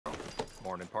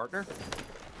Morning, partner.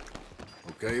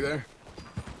 Okay there?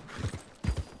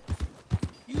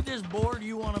 You this bored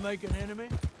you want to make an enemy?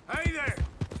 Hey there!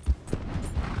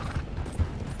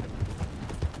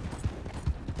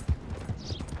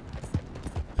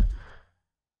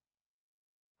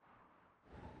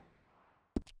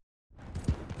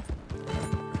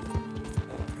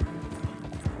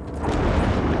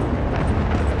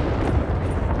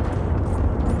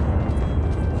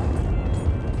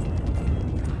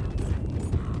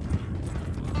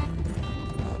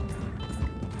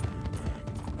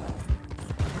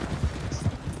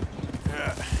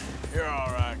 You're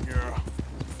all right, girl.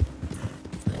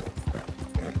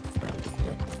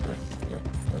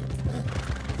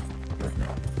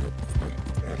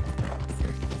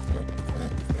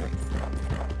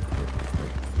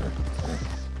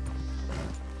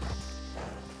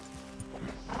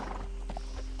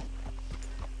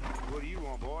 What do you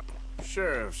want, boy?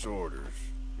 Sheriff's orders.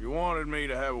 You wanted me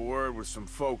to have a word with some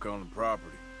folk on the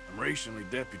property. I'm recently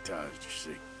deputized, you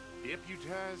see.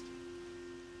 Deputized?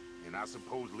 And I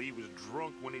suppose Lee was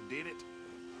drunk when he did it?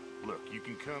 Look, you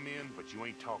can come in, but you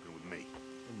ain't talking with me.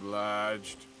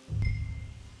 Obliged.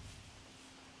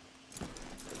 You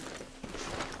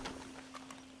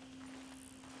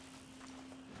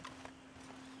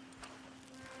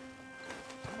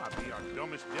might be our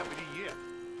dumbest deputy yet.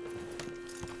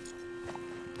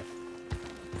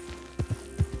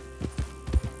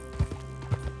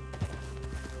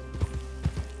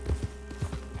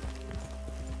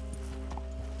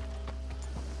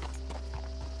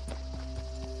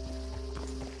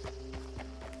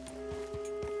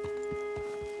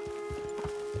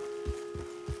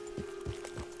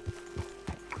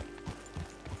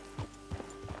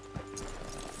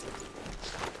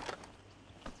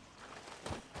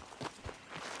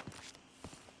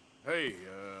 Hey,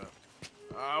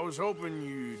 I was hoping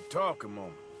you'd talk a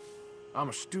moment. I'm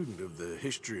a student of the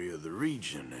history of the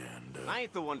region, and, I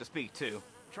ain't the one to speak to.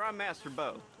 Try Master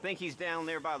Bo. Think he's down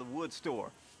there by the wood store.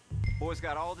 Boy's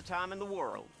got all the time in the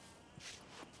world.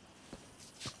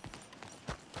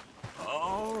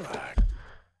 all right.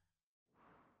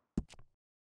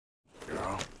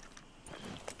 Girl.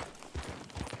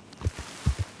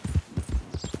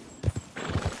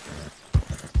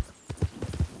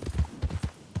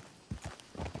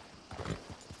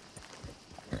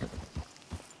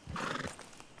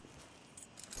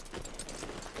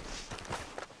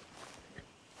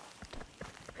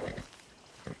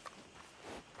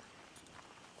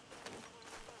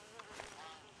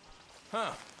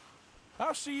 Huh.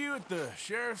 I'll see you at the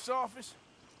sheriff's office.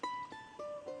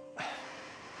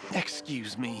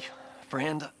 Excuse me,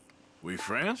 friend. We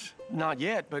friends? Not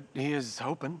yet, but he is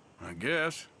hoping. I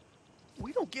guess.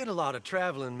 We don't get a lot of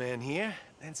traveling men here,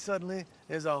 and suddenly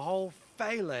there's a whole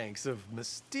phalanx of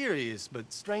mysterious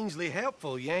but strangely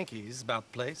helpful Yankees about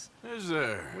the place. Is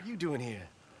there? What are you doing here?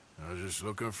 I was just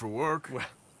looking for work. Well,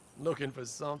 looking for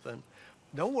something.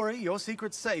 Don't worry, your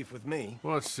secret's safe with me.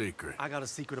 What secret? I got a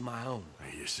secret of my own.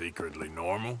 Are you secretly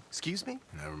normal? Excuse me?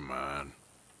 Never mind.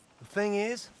 The thing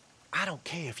is, I don't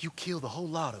care if you kill the whole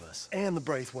lot of us, and the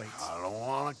Braithwaites. I don't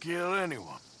want to kill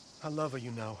anyone. I love her,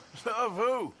 you know. Love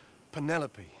who?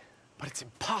 Penelope. But it's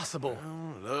impossible.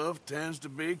 Well, love tends to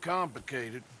be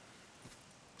complicated.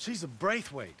 She's a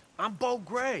Braithwaite. I'm Bo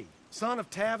Gray, son of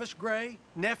Tavish Gray,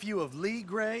 nephew of Lee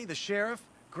Gray, the sheriff,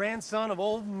 grandson of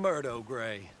old Murdo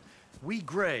Gray. We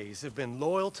Grays have been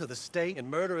loyal to the state and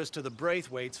murderous to the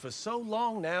Braithwaites for so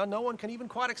long now, no one can even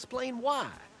quite explain why.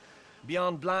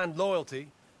 Beyond blind loyalty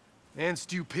and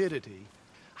stupidity,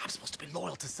 I'm supposed to be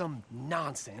loyal to some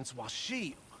nonsense while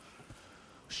she's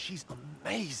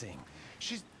amazing.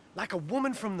 She's like a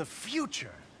woman from the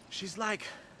future. She's like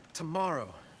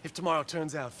tomorrow, if tomorrow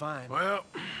turns out fine. Well,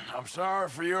 I'm sorry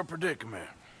for your predicament.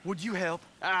 Would you help?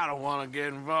 I don't want to get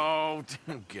involved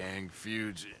in gang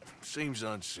feuds. Seems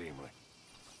unseemly.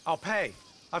 I'll pay.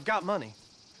 I've got money.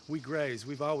 We Grays,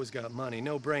 we've always got money.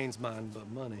 No brains, mind, but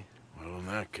money. Well, in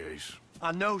that case...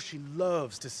 I know she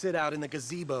loves to sit out in the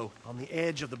gazebo on the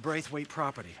edge of the Braithwaite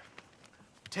property.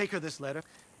 Take her this letter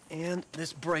and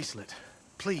this bracelet,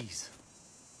 please.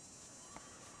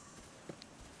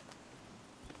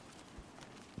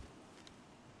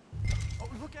 Oh,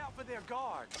 look out for their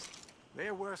guards.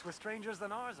 They're worse with strangers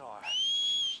than ours are.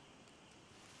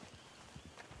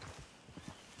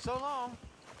 So long,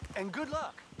 and good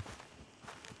luck.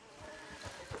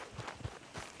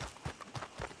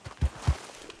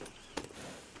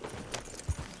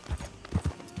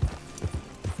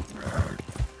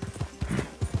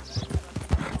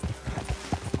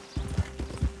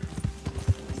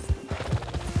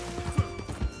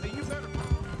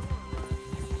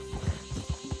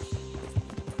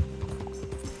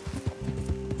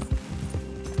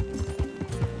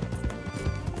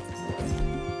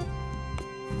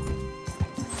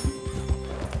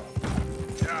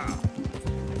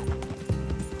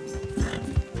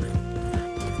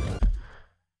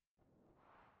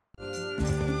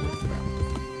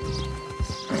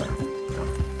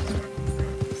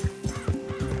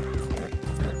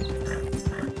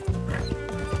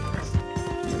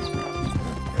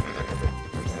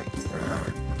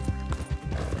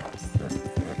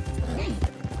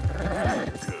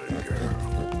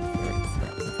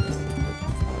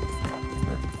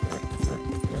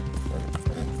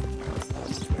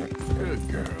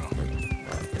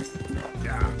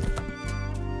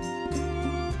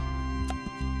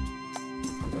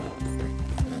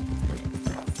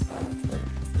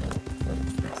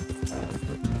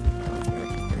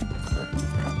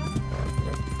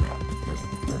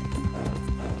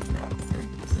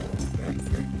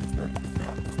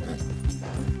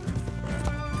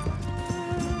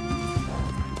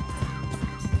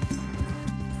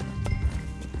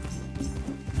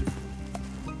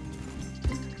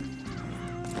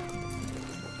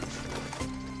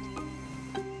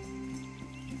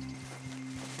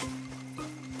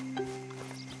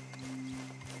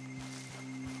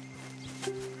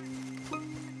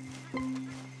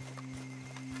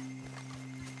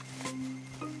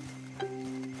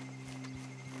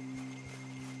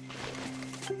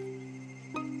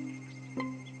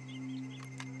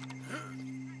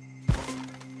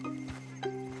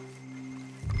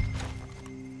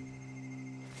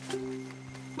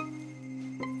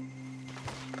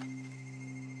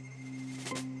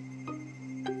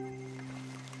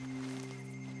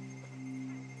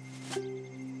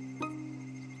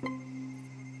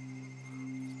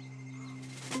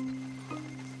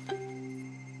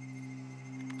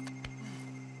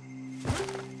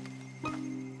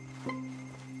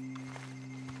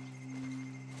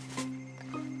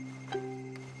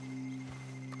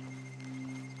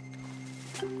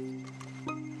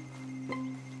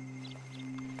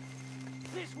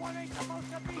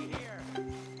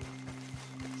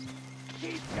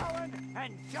 Keep going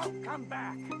and don't come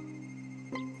back.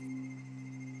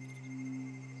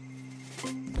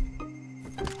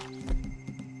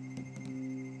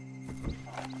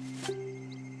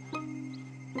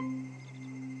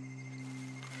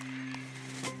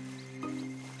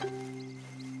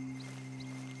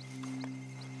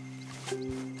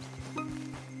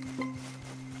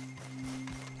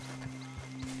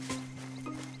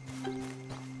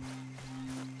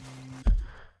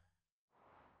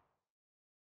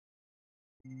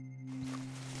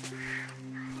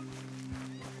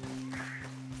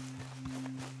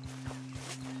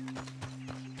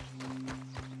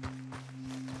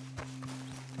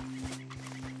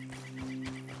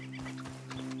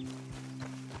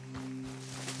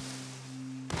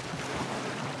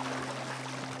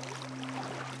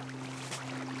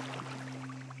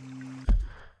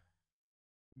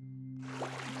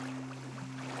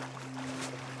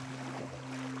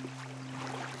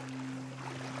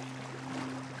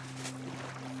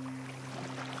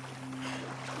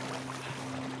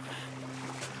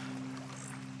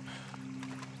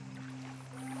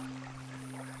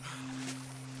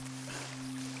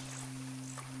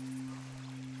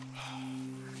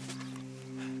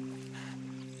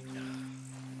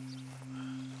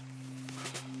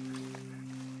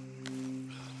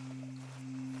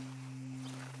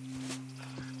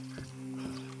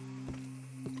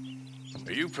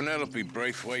 Are you Penelope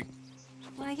Braithwaite?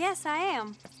 Well, yes, I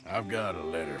am. I've got a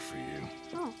letter for you.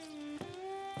 Oh.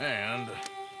 And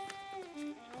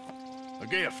a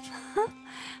gift.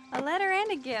 A letter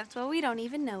and a gift. Well, we don't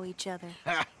even know each other.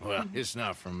 Well, it's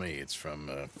not from me. It's from,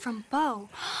 From Bo.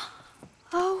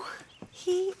 Oh,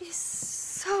 he is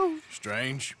so...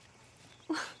 Strange?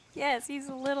 Yes, he's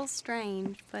a little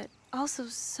strange, but also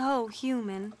so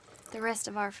human. The rest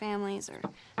of our families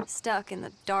are stuck in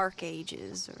the Dark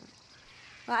Ages, or,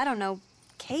 well, I don't know,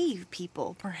 cave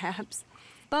people, perhaps.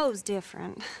 Bo's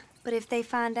different. But if they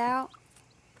find out,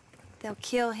 they'll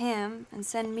kill him and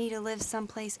send me to live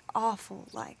someplace awful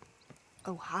like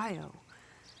Ohio.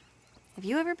 Have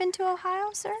you ever been to Ohio,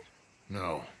 sir?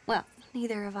 No. Well,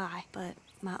 neither have I, but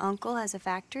my uncle has a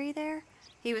factory there.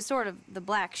 He was sort of the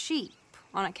black sheep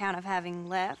on account of having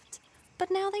left,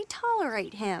 but now they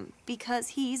tolerate him because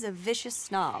he's a vicious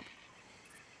snob.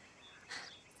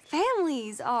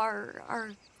 Families are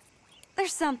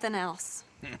there's something else.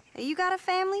 You got a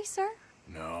family, sir?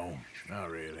 No, not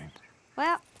really.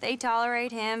 Well, they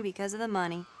tolerate him because of the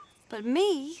money. But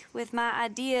me, with my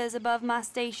ideas above my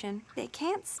station, they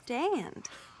can't stand.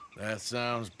 That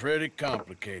sounds pretty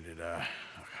complicated. I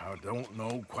don't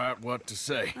know quite what to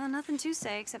say. Well, nothing to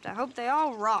say, except I hope they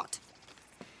all rot.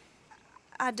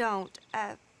 I don't,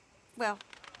 well,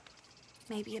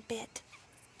 maybe a bit.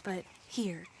 But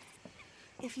here,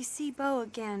 if you see Bo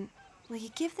again, will you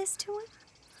give this to him?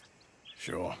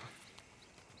 Sure.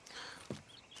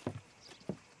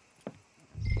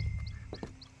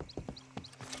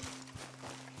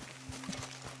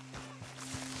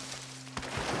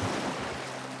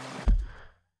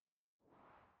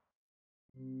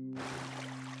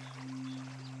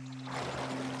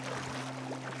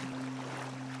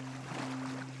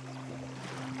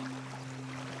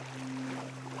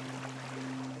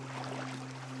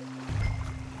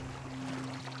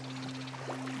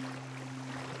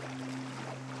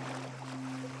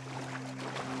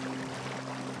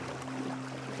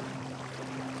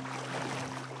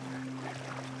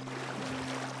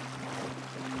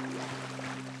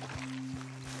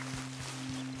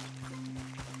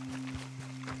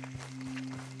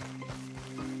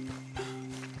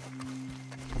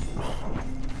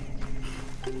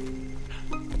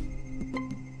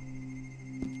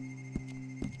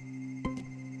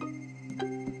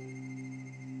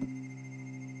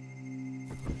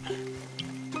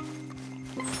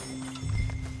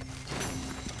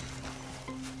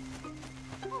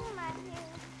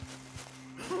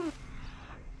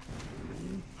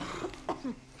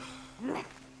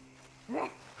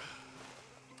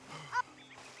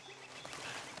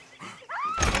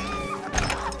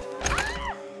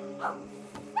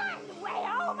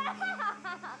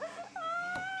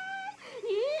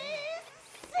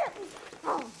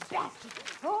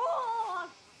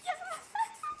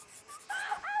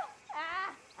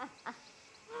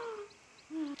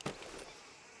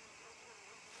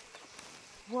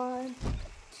 One,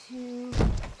 2,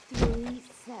 3,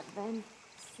 7,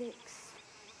 6,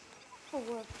 4,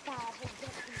 5,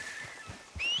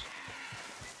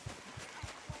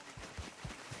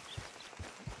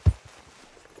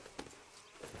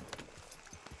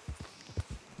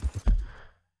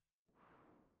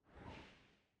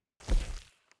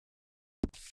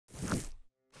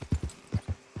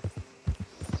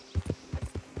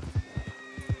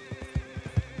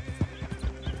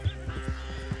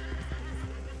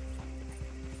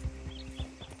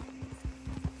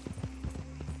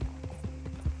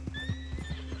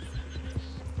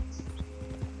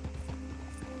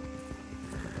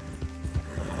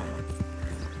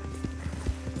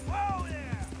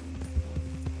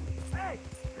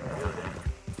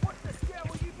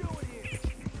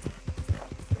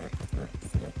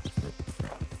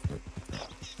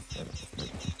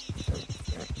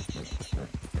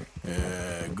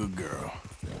 Yeah, good girl.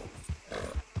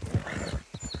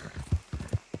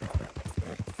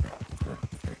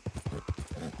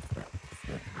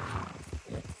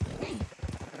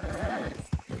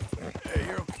 Hey,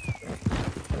 you're okay.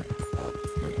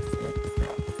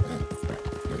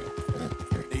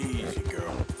 Easy,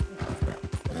 girl.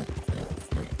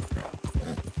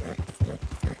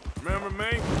 Remember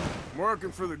me? I'm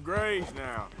working for the Grays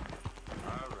now.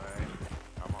 All right,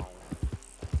 come on.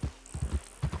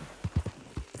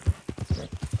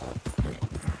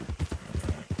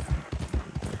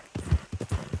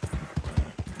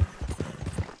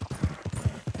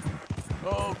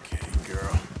 Okay,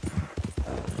 girl.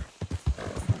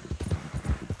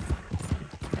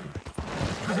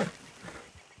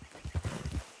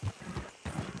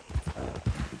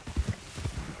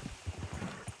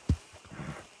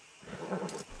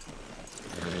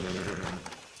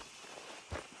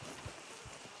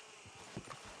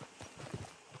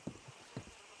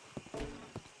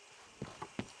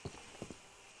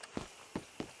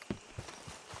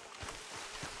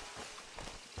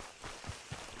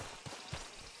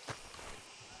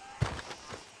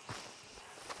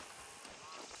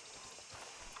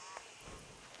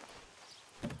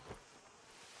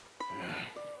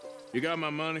 You got my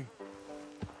money?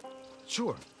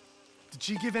 Sure. Did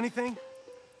she give anything?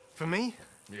 For me?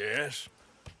 Yes.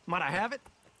 Might I have it?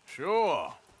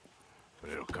 Sure.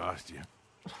 But it'll cost you.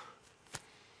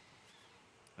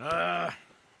 I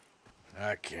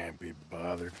can't be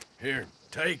bothered. Here,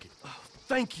 take it.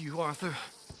 Thank you, Arthur.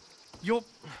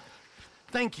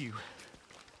 Thank you.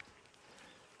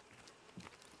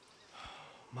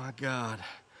 My God.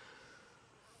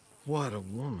 What a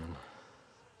woman.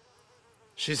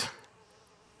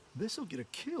 This'll get her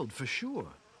killed for sure.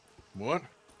 What?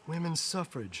 Women's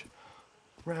suffrage.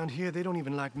 Around here, they don't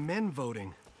even like men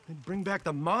voting. They'd bring back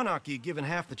the monarchy given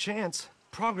half the chance.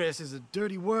 Progress is a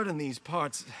dirty word in these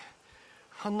parts.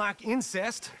 Unlike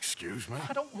incest. Excuse me?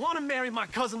 I don't want to marry my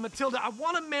cousin Matilda. I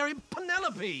want to marry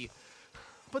Penelope.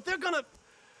 But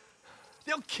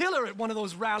they'll kill her at one of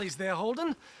those rallies they're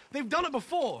holding. They've done it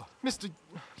before. Mister,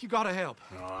 you gotta help.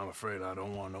 No, I'm afraid I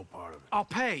don't want no part of it. I'll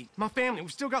pay. My family,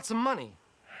 we've still got some money.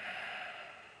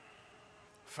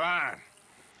 Fine.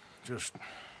 Just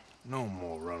no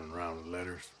more running around with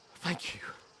letters. Thank you.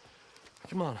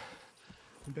 Come on.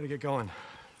 We better get going.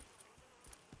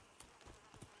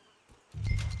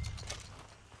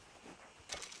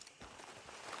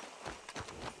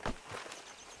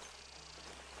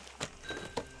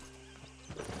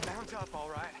 Mount up, all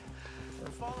right.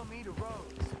 Follow me to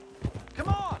Rhodes. Come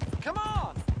on! Come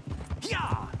on!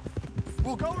 Yeah!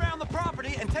 We'll go around the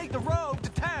property and take the road to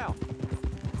town.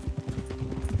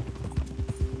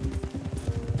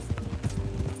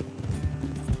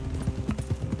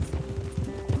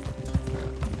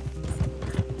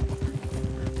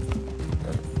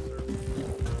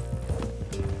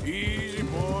 Easy,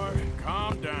 boy.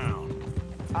 Calm down.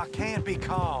 I can't be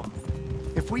calm.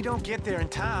 If we don't get there in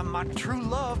time, my true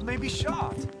love may be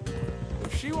shot.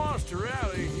 If she wants to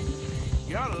rally,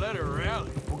 you gotta let her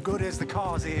rally. Well, good as the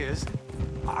cause is,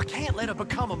 I can't let her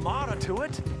become a martyr to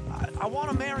it. I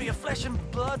want to marry a flesh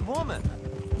and blood woman,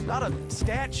 not a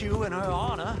statue in her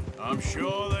honor. I'm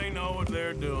sure they know what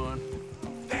they're doing.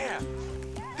 There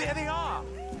they are.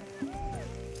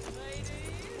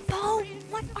 Bo,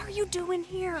 what are you doing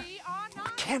here? I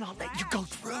cannot let you go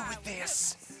through with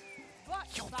this.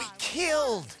 You'll be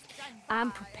killed.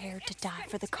 I'm prepared to die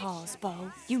for the cause,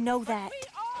 Bo. You know that.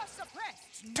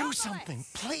 Do something,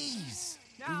 please.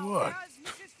 Do what?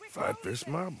 Fight this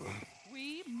mob?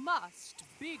 We must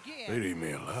begin. They'd eat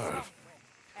me alive.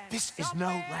 This is no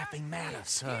laughing matter,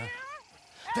 sir.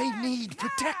 They need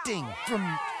protecting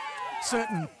from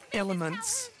certain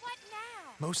elements.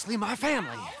 Mostly my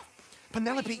family.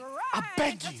 Penelope, I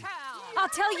beg you. I'll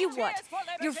tell you what.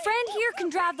 Your friend here can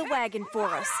drive the wagon for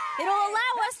us. It'll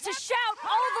allow us to shout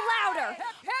all the louder.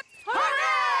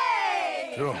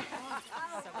 Hooray! Sure.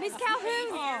 Miss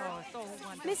Calhoun!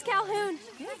 Miss Calhoun,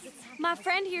 my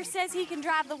friend here says he can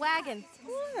drive the wagon.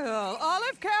 Well,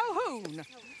 Olive Calhoun.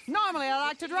 Normally I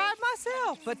like to drive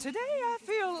myself, but today I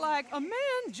feel like a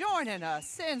man joining us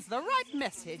sends the right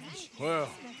message. Well,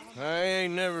 I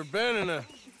ain't never been in a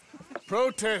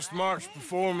protest march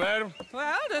before, madam.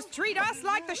 Well, just treat us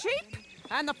like the sheep,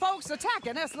 and the folks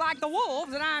attacking us like the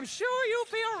wolves, and I'm sure you'll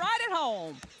feel right at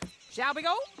home. Shall we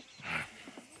go?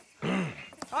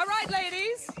 All right,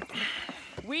 ladies.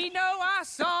 We know our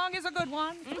song is a good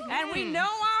one, and we know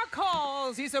our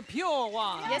cause is a pure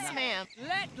one. Yes, ma'am.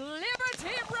 Let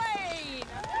liberty reign!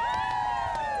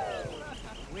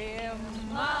 We're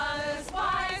mothers,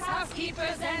 wives,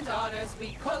 housekeepers, and daughters.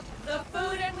 We cook the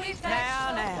food and we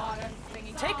fetch the water.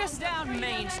 Take us down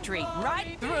Main Street,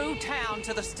 right through town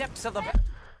to the steps of the road,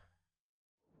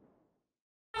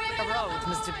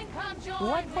 Mr.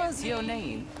 What was your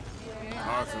name?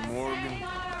 Arthur Morgan.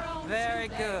 Very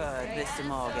good, Mr.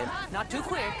 Morgan. Not too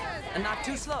quick and not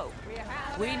too slow.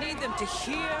 We need them to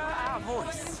hear our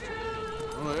voice.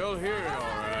 Well, they'll hear it all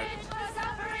right.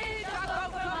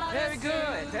 Very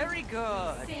good, very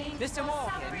good. Mr.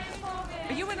 Morgan,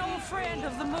 are you an old friend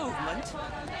of the movement?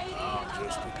 I'm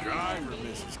just a driver,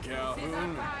 Mrs.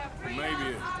 Calhoun. And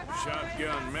maybe a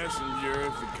shotgun messenger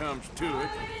if it comes to it.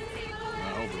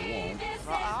 I hope it won't.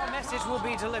 Well, our message will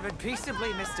be delivered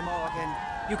peaceably, Mr. Morgan.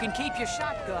 You can keep your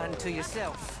shotgun to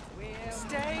yourself.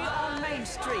 Stay on Main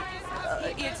Street.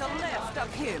 It's a left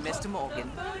up here, Mr. Morgan.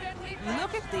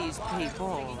 Look at these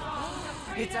people.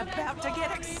 It's about to get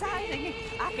exciting.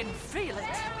 I can feel it.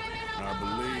 I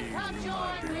believe you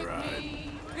might be right.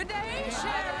 Good day,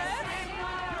 Sheriff.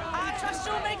 I trust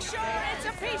you'll make sure it's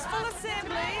a peaceful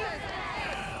assembly.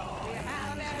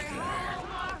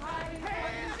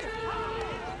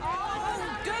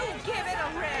 Oh, do give it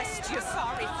a rest, you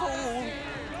sorry fool.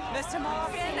 Mr.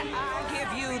 Morgan, I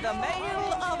give you the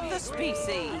male of the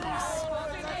species.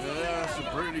 That's a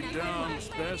pretty dumb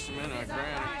specimen, I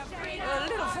grant it. A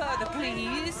little further,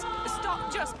 please. Stop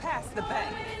just past the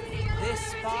bank. This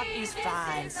spot is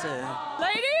fine, sir.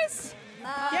 Ladies,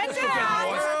 get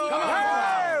down! Come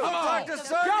on! Come on! Go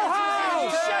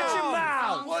home! Shut your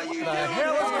mouth! What are you doing? The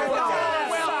hell is going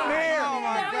on here? Oh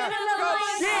my God!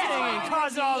 Getting and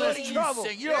causing all this trouble.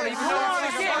 You don't even know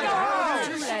what's going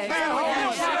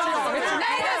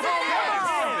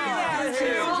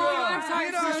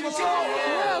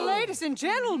Well, ladies and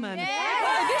gentlemen,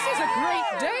 this is a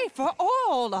great day for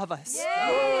all of us.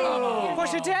 For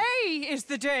today is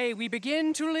the day we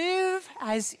begin to live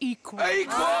as equals.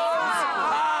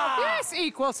 Yes,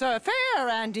 equal, sir. Fair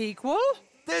and equal.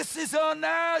 This is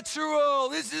unnatural.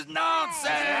 This is nonsense.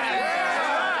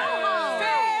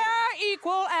 Fair,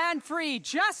 equal, and free,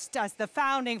 just as the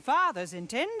Founding Fathers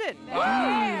intended.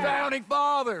 Founding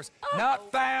fathers,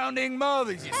 not founding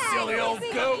mothers, you silly old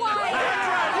goat.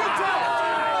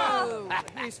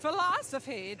 Is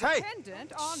philosophy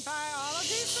dependent on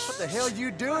biology? What the hell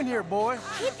you doing here, boy?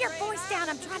 Keep your voice down.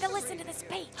 I'm trying to listen to the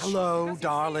speech. Hello,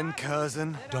 darling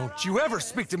cousin. Don't you ever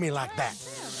speak to me like that.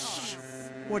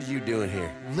 What are you doing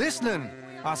here? Listening,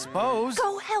 I suppose.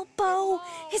 Go help Bo.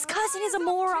 His cousin is a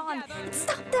moron.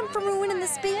 Stop them from ruining the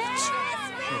speech.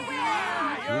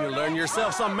 You need to learn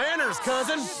yourself some manners,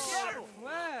 cousin.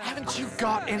 Haven't you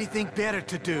got anything better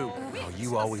to do? Oh,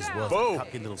 you always was Bo, a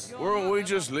cocky little... weren't we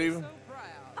just leaving?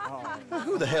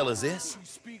 Who the hell is this?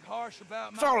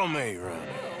 Follow me, Ron.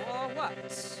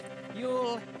 What?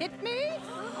 You'll hit me?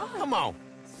 Come on.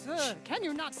 Sir, can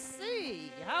you not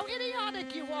see how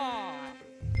idiotic you are?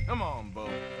 Come on, Bo.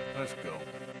 Let's go.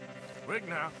 Quick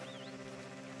now.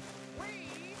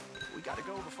 We gotta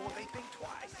go before they think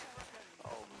twice.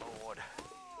 Oh, Lord.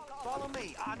 Follow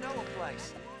me. I know a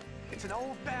place. It's an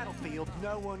old battlefield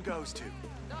no one goes to.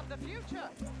 Of the future.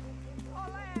 A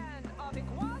land of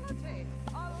equality.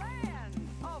 A land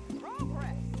of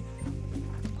progress.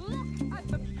 Look at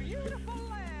the beautiful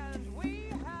land we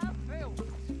have built.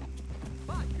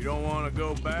 But You don't want to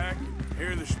go back and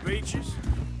hear the speeches?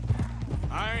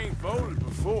 I ain't voted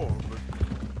before,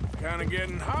 but kind of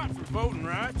getting hot for voting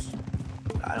rights.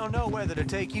 I don't know whether to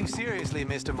take you seriously,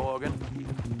 Mr. Morgan.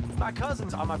 My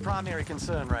cousins are my primary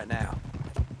concern right now.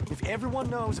 If everyone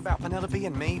knows about Penelope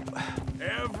and me...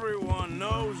 Everyone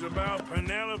knows about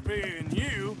Penelope and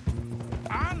you.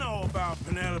 I know about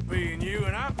Penelope and you,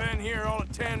 and I've been here all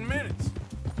of 10 minutes.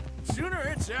 Sooner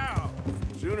it's out,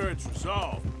 sooner it's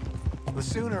resolved. The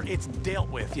sooner it's dealt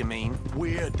with, you mean,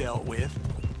 we're dealt with.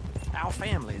 Our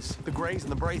families, the Grays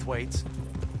and the Braithwaites,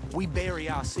 we bury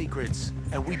our secrets,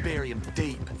 and we bury them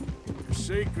deep. Your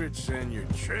secrets and your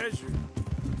treasure.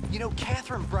 You know,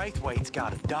 Catherine Braithwaite's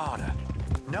got a daughter.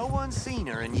 No one's seen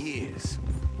her in years.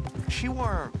 She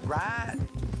weren't right,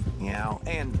 you know,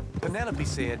 and Penelope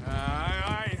said...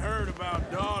 I ain't heard about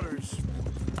daughters.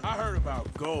 I heard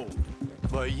about gold.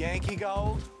 But Yankee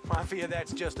gold? I fear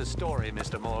that's just a story,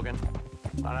 Mr. Morgan.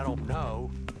 But I don't know.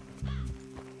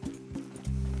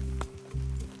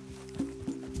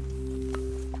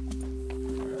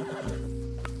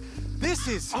 This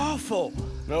is awful.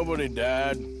 Nobody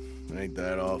died. Ain't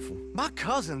that awful? My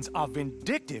cousins are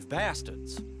vindictive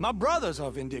bastards. My brothers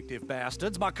are vindictive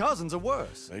bastards. My cousins are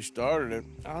worse. They started it.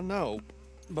 I know,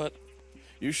 but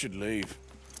You should leave.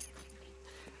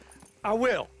 I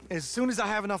will, as soon as I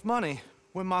have enough money.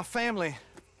 When my family,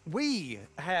 we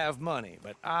have money,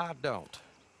 but I don't.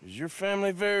 Is your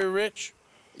family very rich?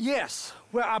 Yes,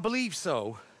 well, I believe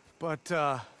so. But,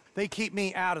 They keep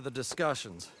me out of the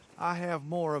discussions. I have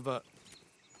more of a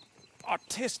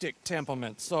artistic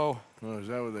temperament, so... Oh, is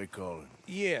that what they call it?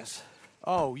 Yes.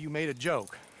 Oh, you made a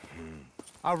joke.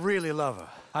 I really love her.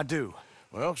 I do.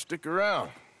 Well, stick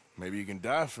around. Maybe you can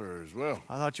die for her as well.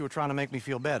 I thought you were trying to make me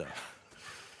feel better.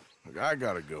 Look, I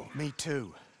gotta go. Me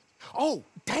too. Oh,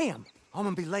 damn! I'm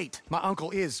gonna be late. My uncle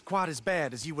is quite as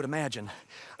bad as you would imagine.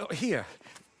 Here,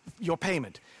 your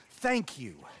payment. Thank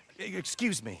you.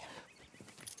 Excuse me.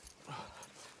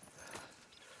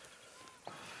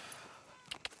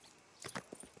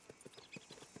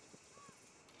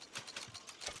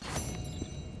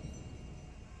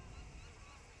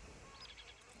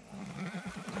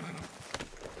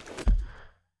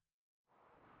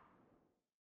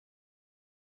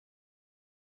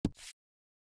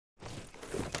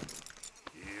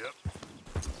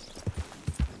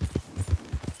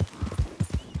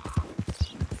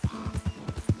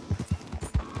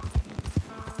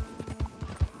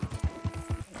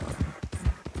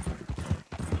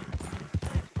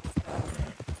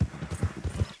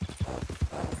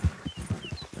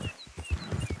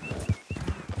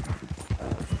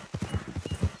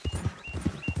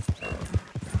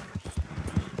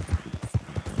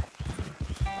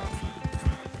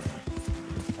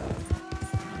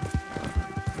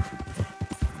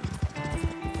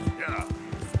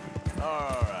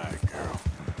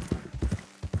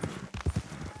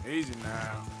 Easy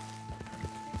now.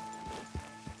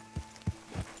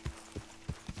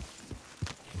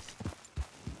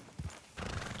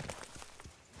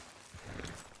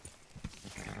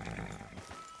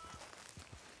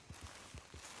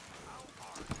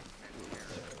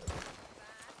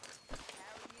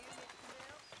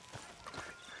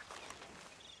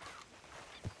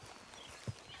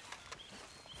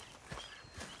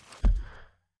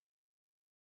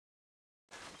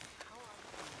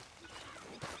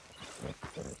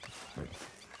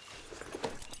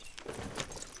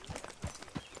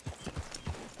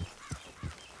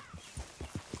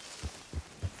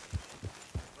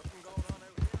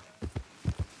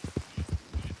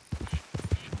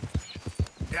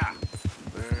 Yeah,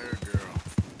 there, girl.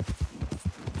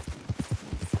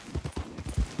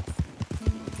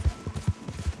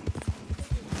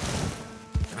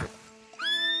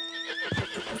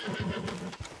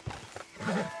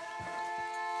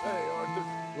 Hey, Arthur,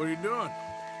 what are you doing?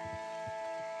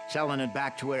 Selling it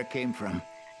back to where it came from.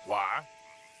 Why?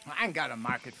 I ain't got a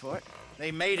market for it. They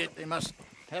made it. They must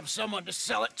have someone to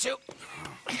sell it to.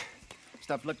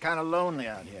 Stuff looked kind of lonely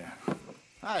out here.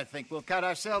 I think we'll cut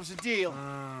ourselves a deal.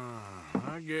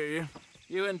 I get you.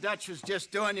 You and Dutch was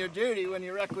just doing your duty when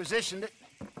you requisitioned it.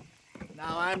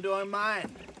 Now I'm doing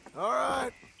mine. All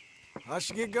right. I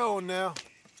should get going now.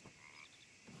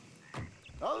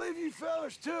 I'll leave you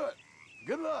fellas to it.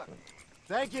 Good luck.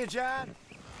 Thank you, John.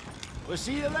 We'll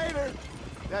see you later.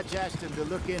 Dutch asked him to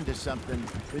look into something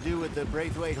to do with the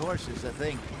Braithwaite horses, I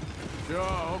think.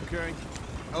 Sure, okay.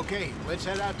 Okay, let's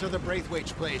head out to the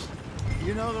Braithwaite's place.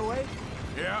 You know the way?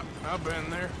 Yeah, I've been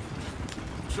there.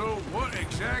 So what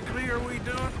exactly are we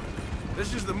doing?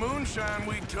 This is the moonshine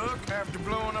we took after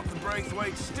blowing up the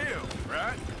Braithwaite still,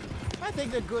 right? I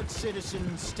think the good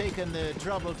citizens taking the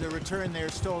trouble to return their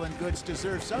stolen goods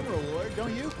deserve some reward,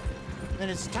 don't you? And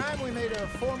it's time we made a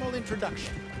formal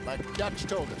introduction, like Dutch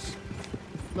told us.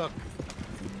 Look,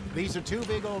 these are two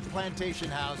big old plantation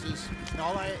houses, and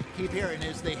all I keep hearing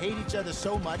is they hate each other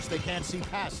so much they can't see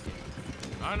past it.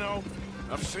 I know.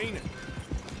 I've seen it.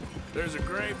 There's a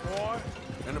gray boy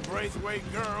and a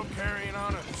Braithwaite girl carrying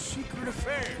on a secret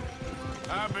affair.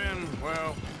 I've been,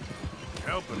 well,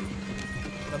 helping them.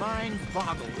 The mind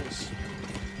boggles.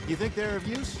 You think they're of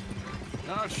use?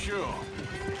 Not sure.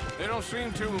 They don't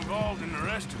seem too involved in the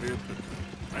rest of it,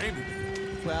 but maybe.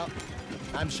 Well,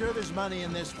 I'm sure there's money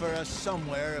in this for us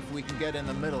somewhere if we can get in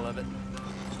the middle of it.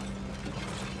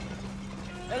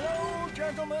 Hello,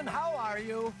 gentlemen. How are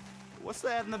you? What's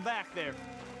that in the back there?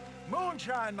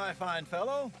 Moonshine, my fine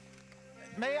fellow.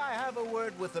 May I have a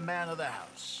word with the man of the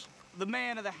house? The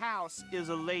man of the house is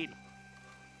a lady.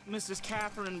 Mrs.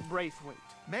 Catherine Braithwaite.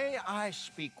 May I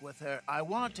speak with her? I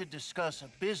want to discuss a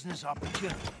business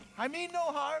opportunity. I mean no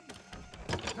harm.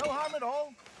 No harm at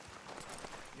all.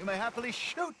 You may happily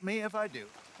shoot me if I do.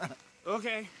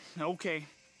 Okay.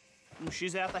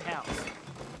 She's at the house.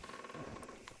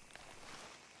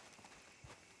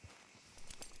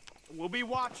 We'll be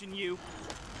watching you.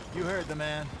 You heard the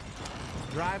man.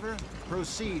 Driver,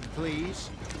 proceed, please.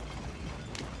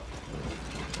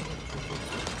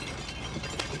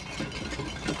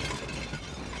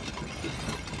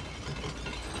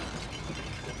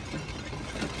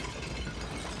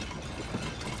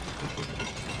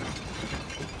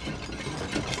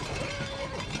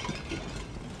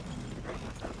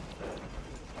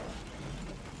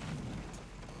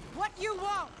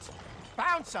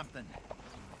 something.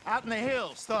 Out in the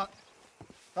hills.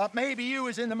 Thought maybe you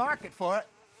was in the market for it.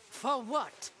 For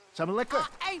what? Some liquor.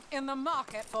 I ain't in the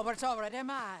market for what's already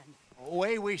mine. The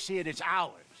way we see it, it's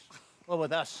ours. Well,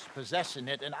 with us possessing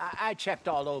it, and I checked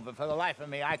all over. For the life of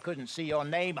me, I couldn't see your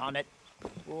name on it.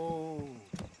 Oh.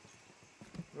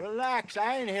 Relax,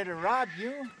 I ain't here to rob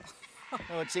you.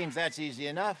 Oh, it seems that's easy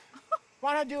enough.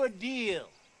 Why not do a deal?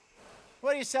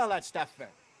 What do you sell that stuff for?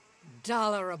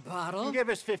 $1 a bottle? You give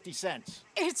us 50 cents.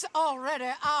 It's already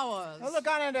ours. Now look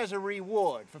on it as a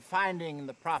reward for finding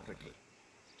the property.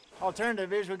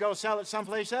 Alternative is we go sell it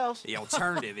someplace else. The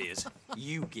alternative is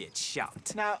you get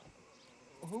shot. Now,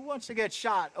 who wants to get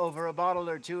shot over a bottle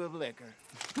or two of liquor?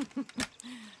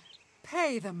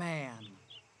 Pay the man.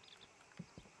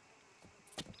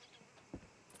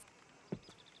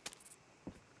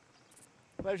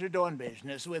 Pleasure doing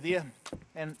business with you.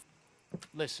 And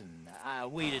listen,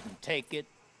 we didn't take it.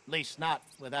 At least not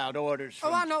without orders from...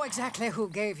 Oh, I know exactly who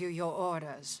gave you your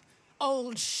orders.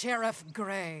 Old Sheriff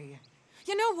Gray.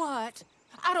 You know what?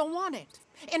 I don't want it.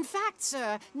 In fact,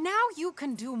 sir, now you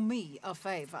can do me a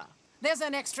favor. There's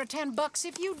an extra $10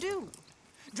 if you do.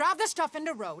 Drive the stuff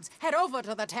into Rhodes, head over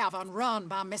to the tavern run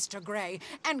by Mr. Gray,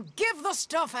 and give the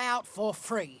stuff out for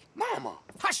free. Mama!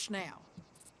 Hush now.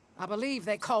 I believe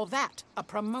they call that a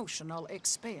promotional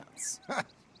expense.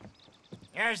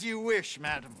 As you wish,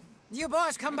 madam. You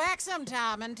boys come back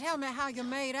sometime and tell me how you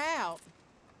made out.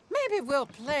 Maybe we'll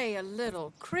play a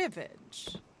little cribbage.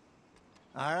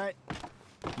 All right.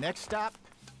 Next stop,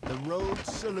 the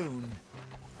Rhodes Saloon.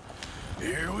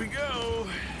 Here we go.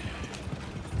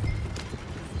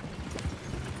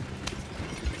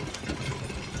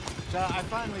 So I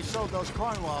finally sold those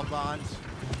Cornwall bonds.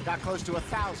 Got close to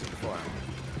 1,000 for them.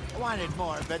 I wanted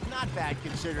more, but not bad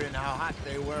considering how hot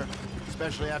they were,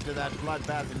 especially after that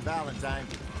bloodbath in Valentine.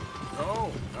 Oh,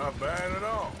 not bad at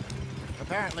all.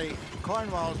 Apparently,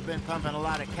 Cornwall's been pumping a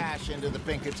lot of cash into the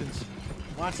Pinkertons.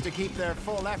 Wants to keep their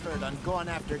full effort on going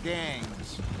after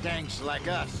gangs. Gangs like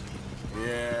us.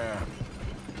 Yeah,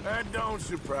 that don't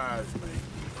surprise me.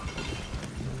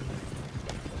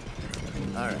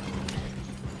 All right.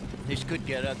 This could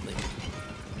get ugly.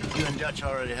 You and Dutch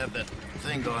already have that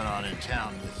thing going on in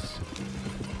town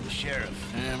with the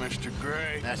sheriff. Yeah, Mr.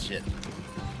 Gray. That's it.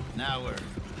 Now we're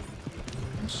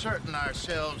inserting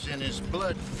ourselves in his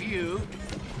blood feud.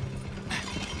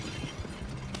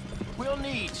 We'll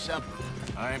need something.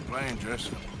 I ain't playing dress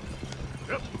up.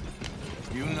 Yep.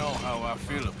 You know how I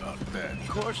feel about that. Of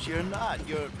course you're not.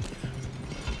 You're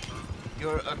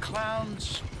a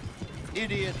clown's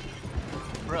idiot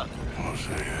brother.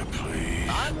 Hosea, please.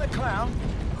 I'm the clown.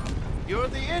 You're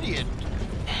the idiot.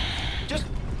 Just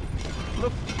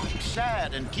look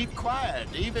sad and keep quiet.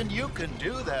 Even you can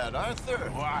do that,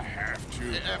 Arthur. Oh, I have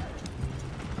to.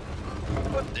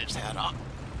 Put this hat on.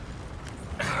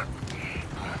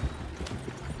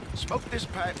 Smoke this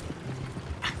pipe.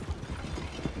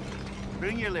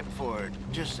 Bring your lip forward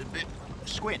just a bit.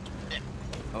 Squint.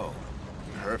 Oh,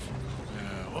 perfect.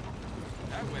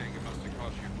 That wagon must have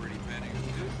cost you a pretty penny,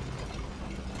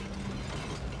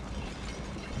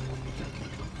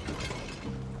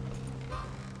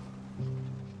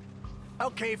 too.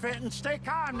 Okay, Fenton, stay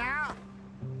calm now.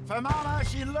 For Mama,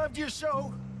 she loved you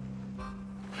so.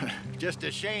 Just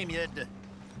a shame you had to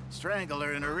strangle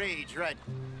her in a rage, right?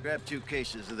 Grab 2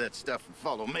 cases of that stuff and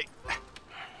follow me.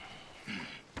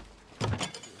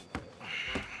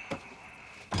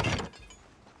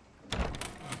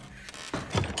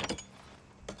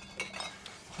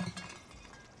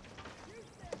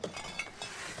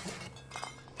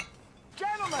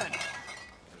 Gentlemen!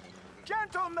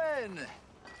 Gentlemen!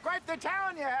 Quite the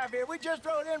town you have here. We just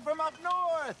rode in from up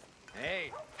north.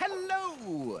 Hey.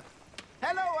 Hello.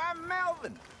 Hello, I'm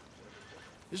Melvin.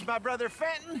 This is my brother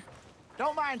Fenton.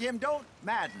 Don't mind him. Don't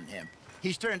madden him.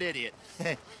 He's turned idiot.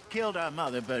 Killed our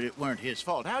mother, but it weren't his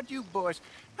fault. How'd you boys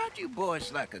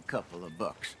like a couple of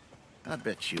bucks? I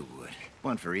bet you would.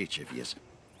 One for each of yous.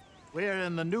 We're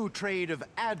in the new trade of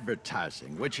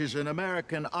advertising, which is an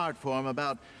American art form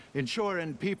about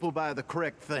ensuring people buy the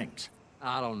correct things.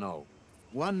 I don't know.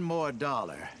 $1 more.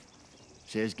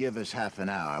 Says give us half an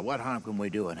hour. What harm can we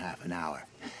do in half an hour?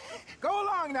 Go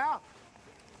along now.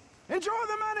 Enjoy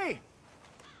the money.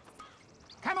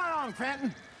 Come on,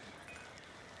 Fenton.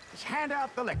 Just hand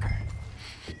out the liquor.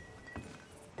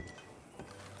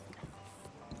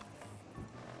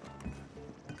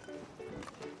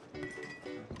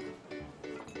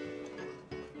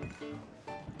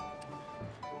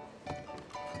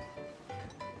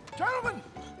 Gentlemen!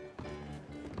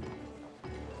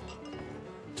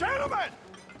 Gentlemen!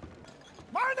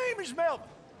 My name is Melvin.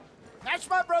 That's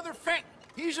my brother Fenton.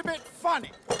 he's a bit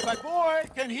funny, but boy,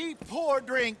 can he pour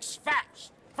drinks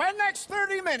fast. For the next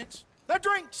 30 minutes, the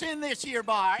drinks in this here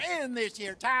bar, in this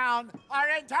here town, are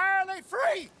entirely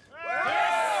free.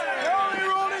 Yes! The only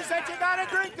rule is that you gotta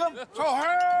drink them. So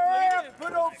hurry up,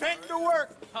 put old Fenton to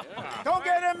work. Don't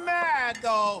get him mad,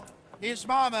 though. His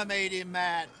mama made him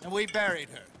mad, and we buried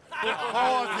her.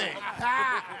 Poor thing.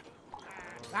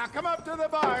 Now come up to the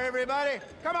bar, everybody.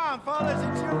 Come on, fellas,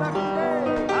 it's your lucky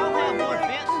day. I'll have one,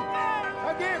 Fenton.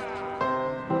 A gift.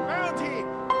 Bounty.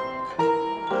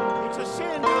 It's a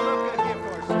sin to look at a gift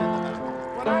horse.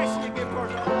 When I see a gift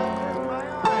horse, I close my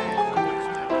eyes.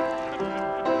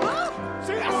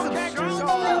 See, it won't catch us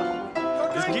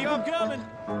all. Just keep them coming.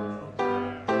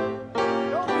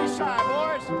 Don't be shy,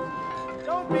 boys.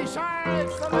 Don't be shy.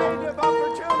 It's the land of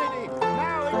opportunity.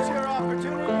 Now it's your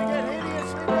opportunity to get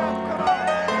hideously drunk. Come on.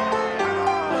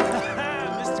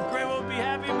 Mr. Gray won't be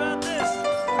happy about this.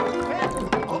 Fenton,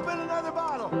 open another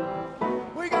bottle.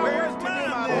 We got work to do,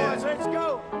 my boys. Let's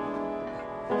go.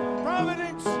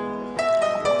 Providence is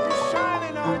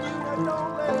shining on you, but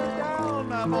don't let it down,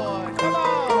 my boy. Come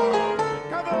on.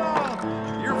 Come along.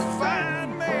 You're a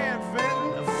fine man,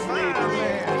 Fenton. A fine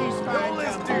man. Don't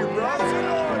listen to your brother. That's in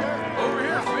order. Over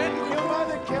here, Fenton. Your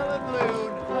mother killing loon.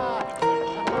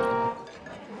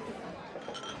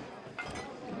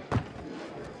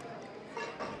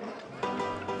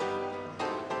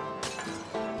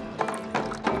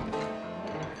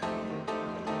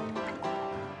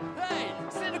 Hey,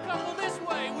 send a couple this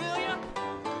way, will ya?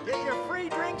 Get your free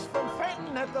drinks from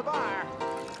Fenton at the bar.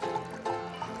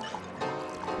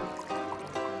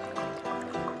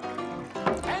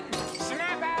 Fenton,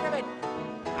 snap out of it.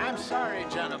 I'm sorry,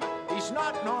 gentlemen. He's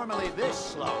not normally this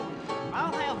slow.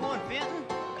 I'll have one, Fenton.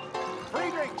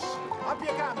 Free drinks. Up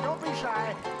you come. Don't be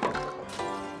shy.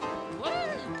 Well,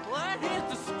 that hit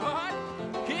the spot.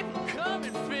 Keep 'em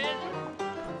coming, Fenton.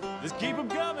 Just keep 'em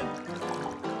coming.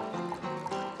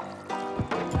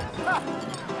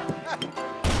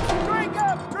 Drink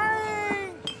up!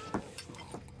 Drink!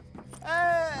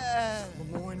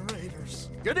 Lemoyne Raiders.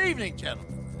 Good evening,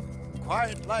 gentlemen.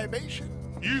 Quiet libation.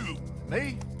 You!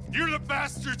 Me? You're the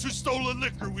bastards who stole the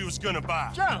liquor we was gonna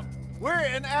buy. Gentlemen, we're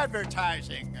in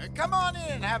advertising. Come on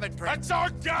in and have a drink. That's our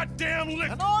goddamn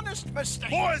liquor! An honest mistake.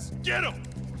 Boys, get him!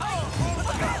 I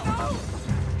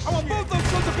want both those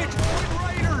sons of bitches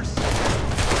Raiders!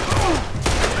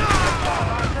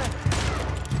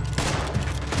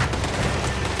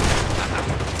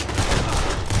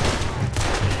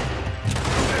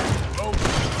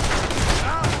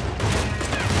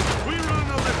 We run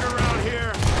the liquor around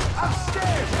here.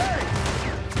 Upstairs, hurry!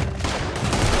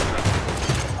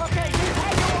 Okay, you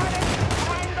how you want it.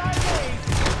 Fine by me.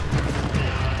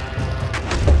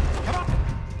 Come on.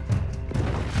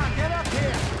 Now get up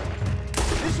here.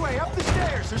 This way, up the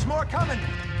stairs. There's more coming.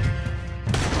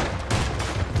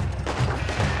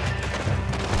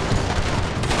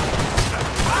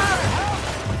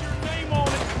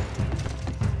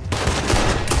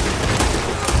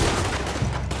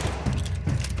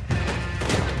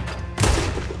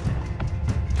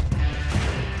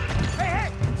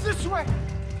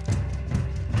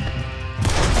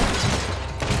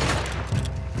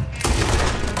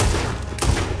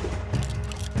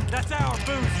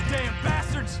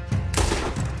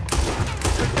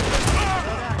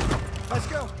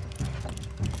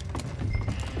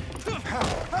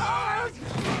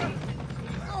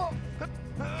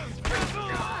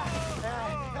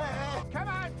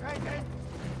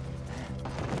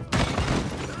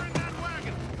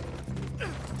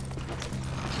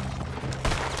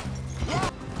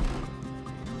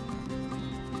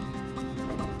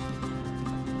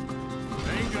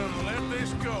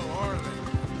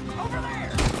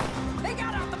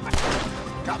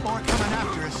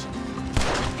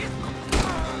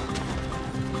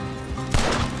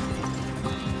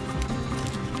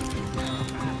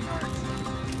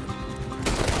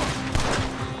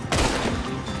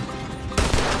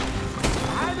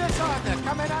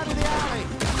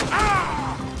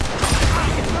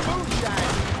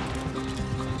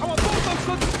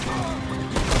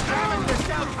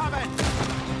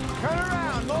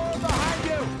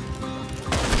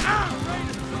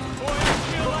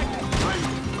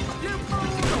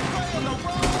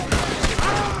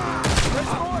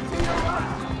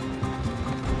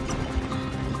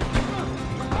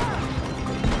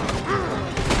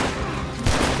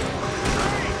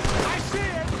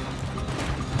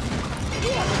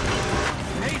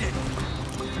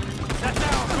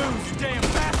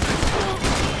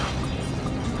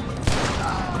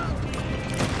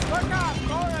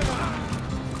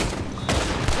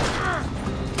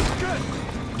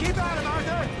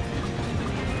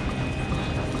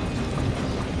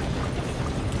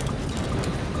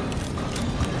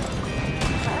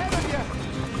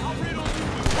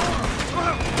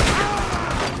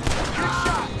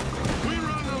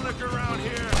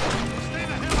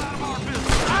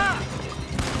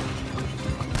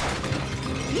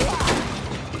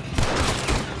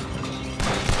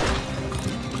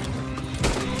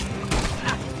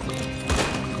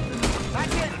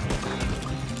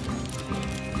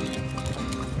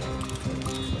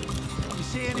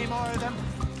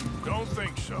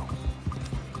 so.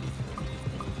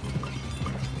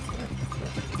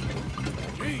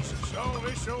 Jesus, all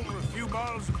this over a few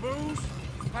bottles of booze?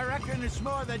 I reckon it's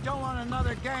more they don't want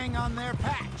another gang on their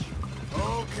patch.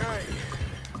 Okay.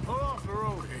 Pull off the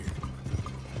road here.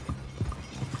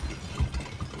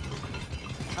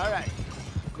 All right.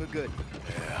 We're good.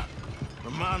 Yeah.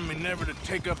 Remind me never to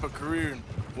take up a career in...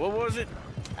 What was it?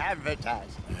 Advertising.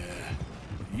 Yeah.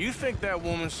 You think that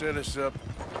woman set us up?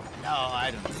 No,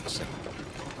 I don't think so.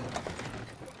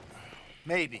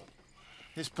 Maybe.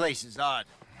 This place is odd.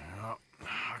 Well,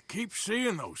 I keep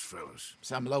seeing those fellas.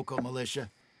 Some local militia.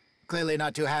 Clearly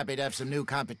not too happy to have some new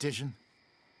competition.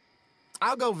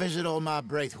 I'll go visit old Ma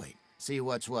Braithwaite, see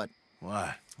what's what.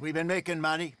 Why? We've been making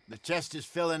money. The chest is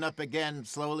filling up again,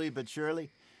 slowly but surely.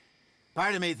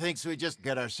 Part of me thinks we just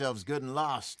get ourselves good and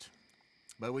lost.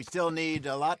 But we still need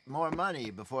a lot more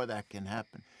money before that can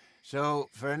happen. So,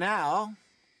 for now,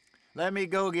 let me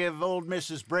go give old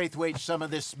Mrs. Braithwaite some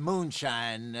of this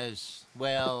moonshine as,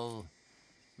 well,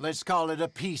 let's call it a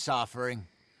peace offering.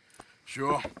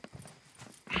 Sure.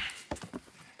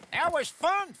 That was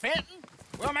fun, Fenton.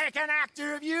 We'll make an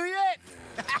actor of you yet.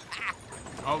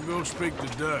 I'll go speak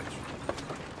to Dutch.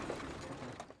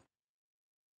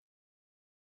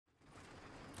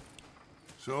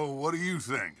 So, what do you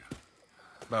think?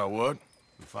 About what?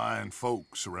 The fine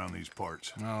folks around these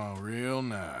parts. Oh, real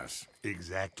nice.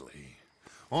 Exactly.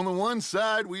 On the one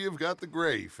side, we have got the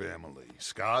Gray family.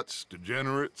 Scots,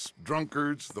 degenerates,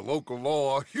 drunkards, the local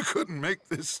law. You couldn't make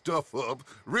this stuff up.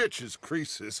 Rich as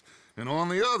Croesus. And on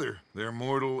the other, their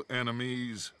mortal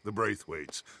enemies, the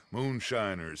Braithwaites.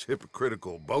 Moonshiners,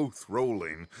 hypocritical, both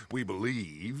rolling, we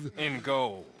believe... in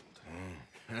gold.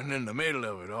 And in the middle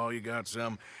of it all, you got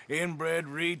some inbred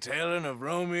retelling of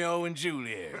Romeo and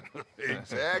Juliet.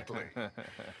 Exactly.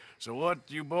 So what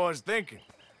you boys thinking?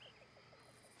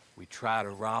 We try to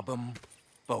rob them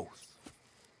both.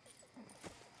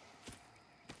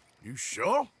 You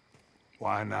sure?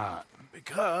 Why not?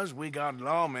 Because we got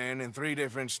lawmen in 3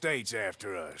 different states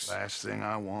after us. Last thing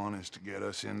I want is to get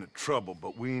us into trouble,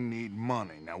 but we need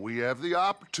money. Now, we have the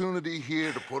opportunity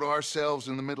here to put ourselves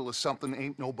in the middle of something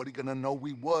ain't nobody gonna know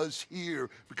we was here,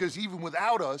 because even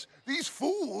without us, these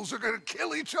fools are gonna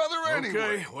kill each other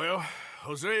anyway. Okay, well,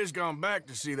 Hosea's gone back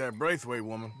to see that Braithwaite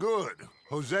woman. Good.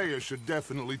 Hosea should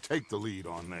definitely take the lead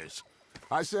on this.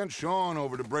 I sent Sean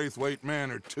over to Braithwaite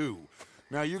Manor, too.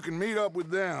 Now, you can meet up with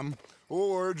them,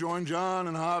 or join John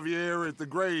and Javier at the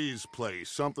Gray's place.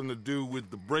 Something to do with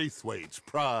the Braithwaite's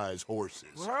prize horses.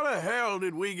 Well, how the hell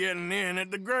did we get in at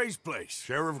the Gray's place?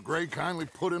 Sheriff Gray kindly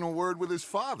put in a word with his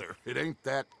father. It ain't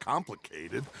that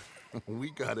complicated.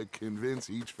 We gotta convince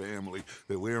each family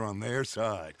that we're on their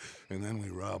side, and then we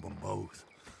rob them both.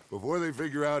 Before they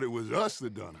figure out it was us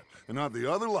that done it, and not the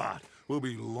other lot, we'll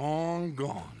be long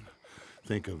gone.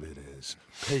 Think of it as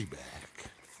payback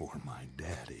for my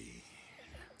daddy.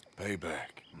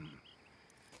 Payback?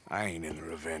 I ain't in the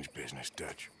revenge business,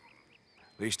 Dutch.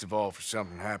 Least of all for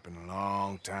something happened a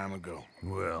long time ago.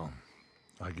 Well,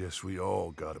 I guess we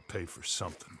all gotta pay for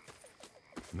something.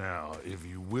 Now, if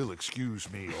you will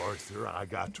excuse me, Arthur, I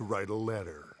got to write a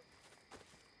letter.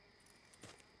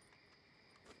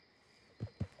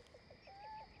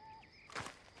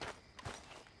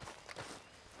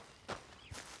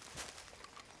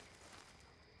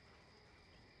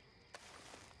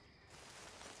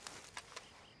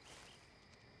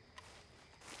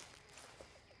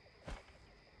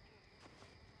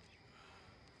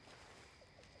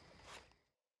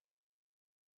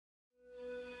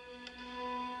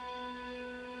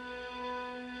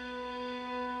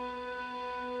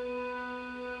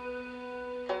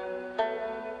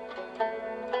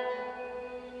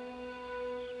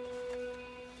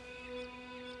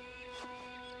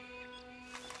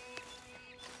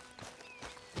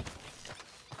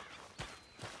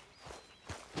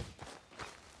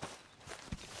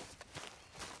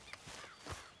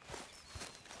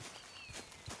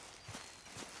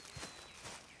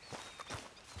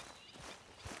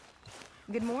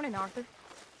 Good morning, Arthur.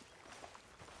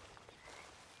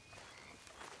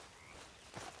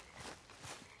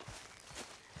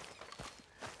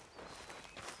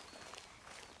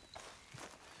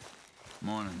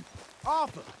 Morning.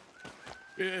 Arthur,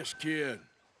 Yes, kid.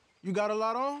 you got a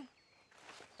lot on?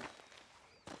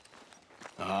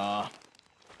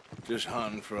 Just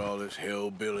hunting for all this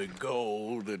hillbilly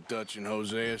gold that Dutch and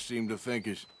Hosea seem to think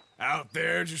is out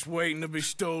there just waiting to be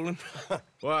stolen.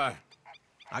 Why?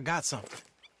 I got something.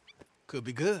 Could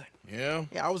be good. Yeah?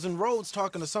 Yeah, I was in Rhodes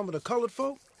talking to some of the colored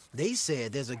folk. They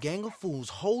said there's a gang of fools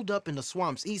holed up in the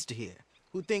swamps east of here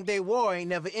who think their war ain't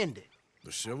never ended.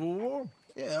 The Civil War?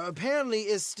 Yeah, apparently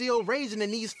it's still raging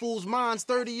in these fools' minds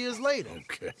 30 years later.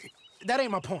 Okay. That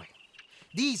ain't my point.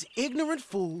 These ignorant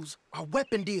fools are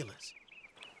weapon dealers.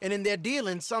 And in their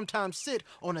dealing, sometimes sit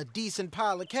on a decent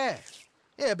pile of cash.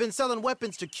 Yeah, been selling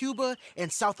weapons to Cuba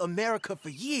and South America for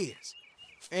years.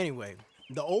 Anyway,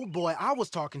 the old boy I was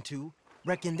talking to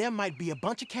reckoned there might be a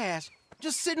bunch of cash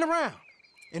just sitting around.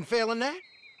 And failing that,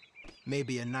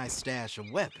 maybe a nice stash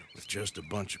of weapons. With just a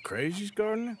bunch of crazies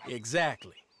guarding it?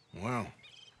 Exactly. Well,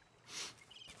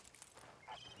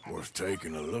 worth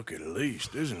taking a look at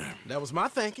least, isn't it? That was my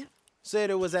thinking. Said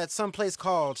it was at some place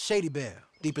called Shady Belle,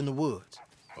 deep in the woods.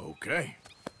 Okay.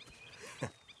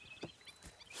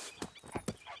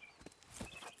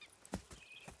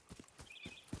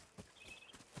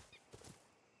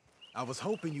 I was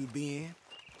hoping you'd be in.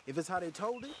 If it's how they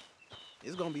told it,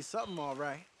 it's gonna be something all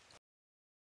right.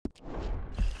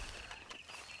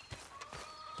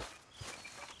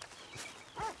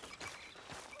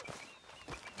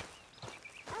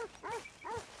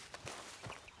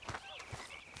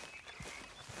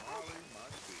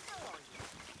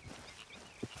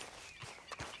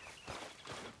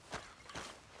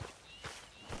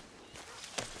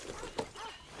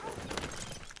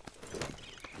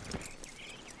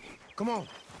 Come on,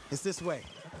 it's this way.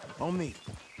 On me.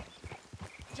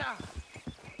 Cha!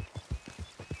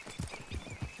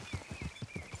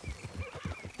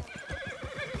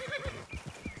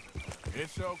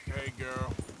 It's okay,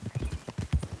 girl.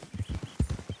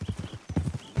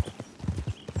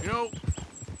 You know,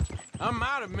 I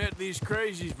might have met these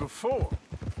crazies before.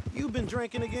 You been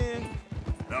drinking again?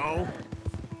 No.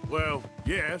 Well,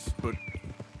 yes, but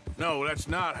no, that's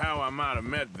not how I might have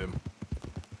met them.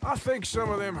 I think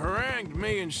some of them harangued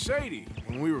me and Sadie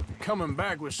when we were coming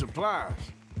back with supplies.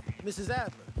 Mrs.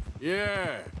 Adler?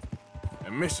 Yeah.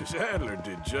 And Mrs. Adler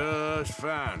did just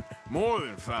fine. More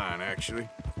than fine, actually.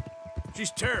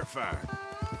 She's terrifying.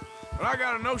 But I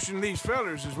got a notion these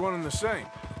fellers is one and the same.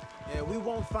 Yeah, we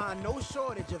won't find no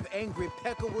shortage of angry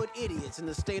Peckerwood idiots in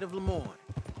the state of Lemoyne.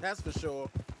 That's for sure.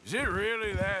 Is it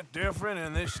really that different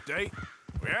in this state?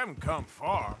 We haven't come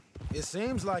far. It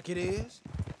seems like it is.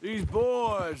 These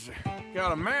boys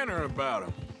got a manner about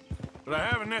them, but I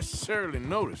haven't necessarily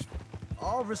noticed.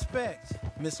 All respect,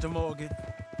 Mr. Morgan.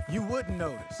 You wouldn't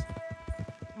notice.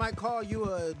 Might call you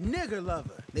a nigger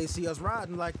lover. They see us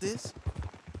riding like this.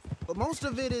 But most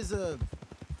of it is a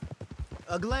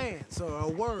glance or a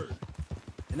word.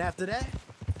 And after that,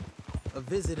 a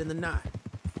visit in the night.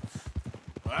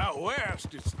 Out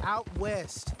west, it's... Out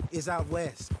west is out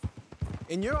west.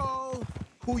 And you're all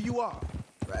who you are.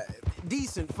 Right?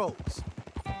 Decent folks.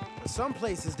 But some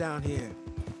places down here,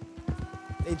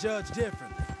 they judge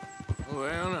differently.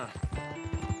 Well,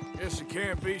 guess it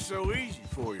can't be so easy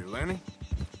for you, Lenny.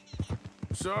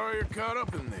 Sorry you're caught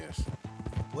up in this.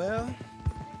 Well,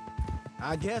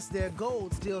 I guess their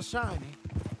gold's still shining,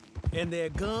 and their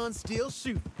guns still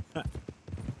shooting.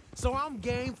 So I'm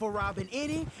game for robbing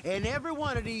any and every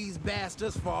one of these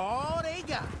bastards for all they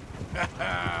got.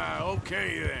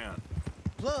 Okay, then.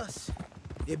 Plus,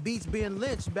 it beats being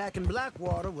lynched back in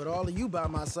Blackwater with all of you by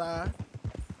my side.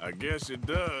 I guess it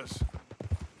does.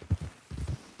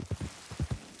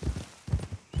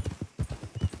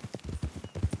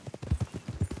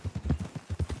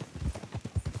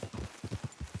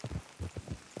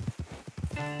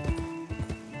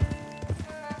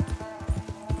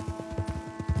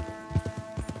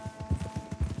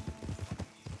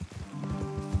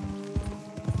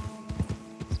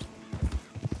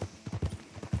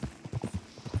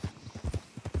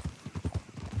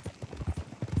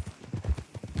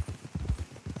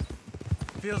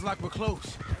 Feels like we're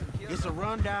close. It's a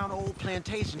rundown old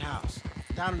plantation house,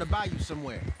 down in the bayou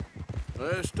somewhere.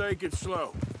 Let's take it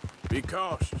slow. Be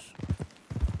cautious.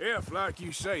 If, like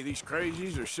you say, these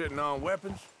crazies are sitting on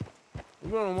weapons, we're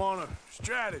gonna want to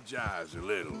strategize a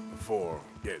little before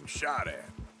getting shot at.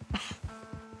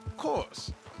 Of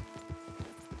course.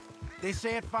 They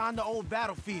said find the old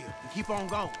battlefield and keep on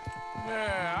going.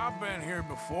 Yeah, I've been here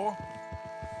before.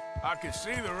 I can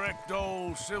see the wrecked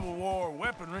old Civil War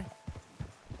weaponry.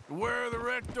 Where are the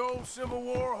wrecked old Civil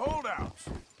War holdouts?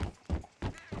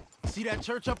 See that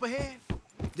church up ahead?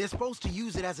 They're supposed to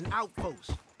use it as an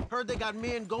outpost. Heard they got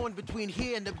men going between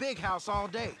here and the big house all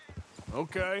day.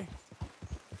 Okay.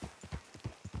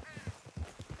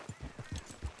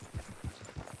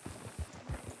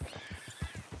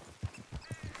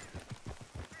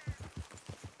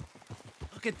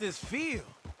 Look at this field.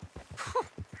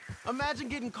 Imagine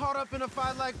getting caught up in a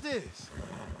fight like this.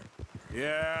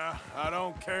 Yeah, I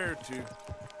don't care to.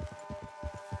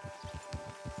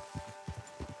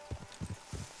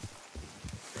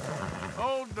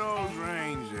 Hold those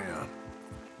reins in.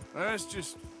 Let's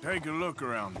just take a look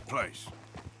around the place.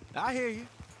 I hear you.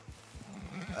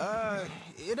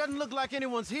 It doesn't look like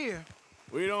anyone's here.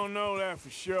 We don't know that for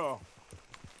sure.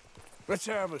 Let's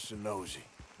have us a nosy.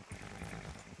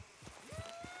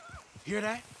 Hear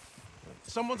that?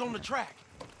 Someone's on the track.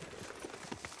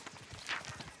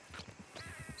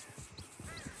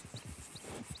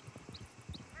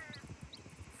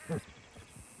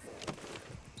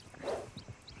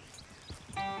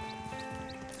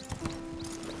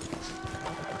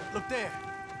 Look there,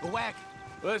 a wagon.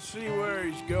 Let's see where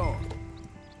he's going.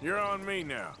 You're on me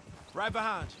now. Right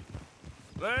behind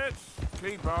you. Let's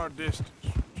keep our distance.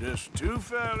 Just two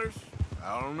fellers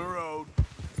out on the road.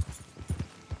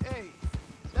 Hey,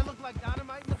 that look like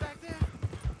dynamite in the back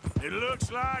there? It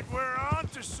looks like we're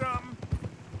onto something.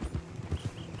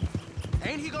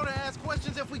 Ain't he gonna ask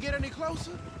questions if we get any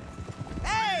closer?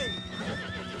 Hey!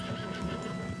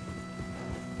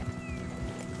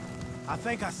 I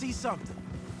think I see something.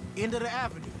 End of the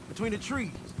avenue, between the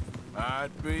trees. Might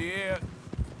be it.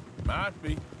 Might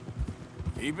be.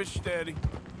 Keep it steady.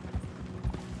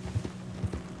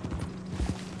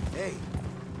 Hey,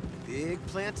 big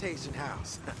plantation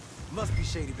house. Must be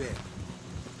Shady Bed.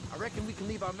 I reckon we can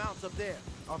leave our mounts up there,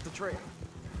 off the trail.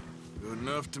 Good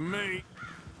enough to me.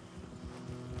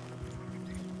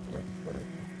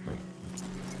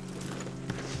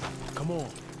 Come on.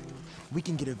 We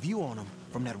can get a view on them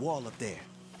from that wall up there.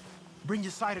 Bring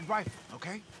your sighted rifle,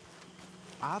 okay?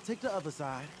 I'll take the other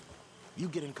side. You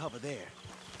get in cover there.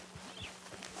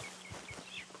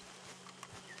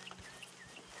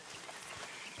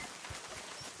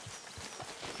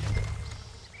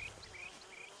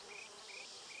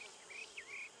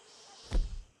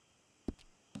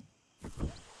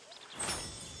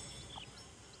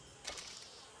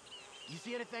 You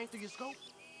see anything through your scope?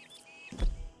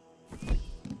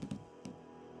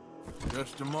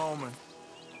 Just a moment.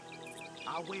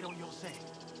 I'll wait on your say.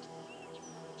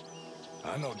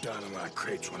 I know dynamite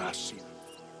crates when I see them.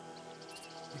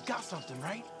 You got something,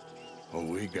 right? Oh,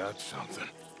 we got something.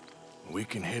 We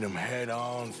can hit them head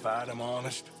on, fight them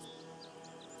honest.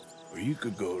 Or you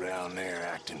could go down there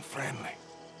acting friendly.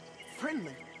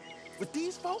 Friendly? With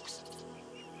these folks?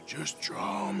 Just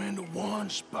draw them into one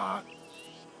spot,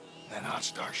 then I'll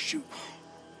start shooting.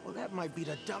 Well, that might be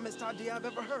the dumbest idea I've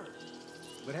ever heard.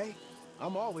 But hey,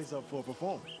 I'm always up for a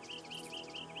performance.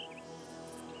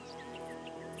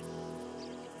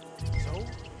 So,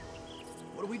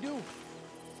 what do we do?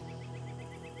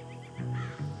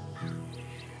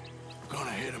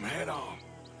 Gonna hit them head on.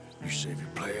 You save your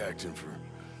play acting for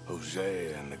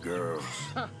Jose and the girls.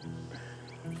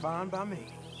 Fine by me.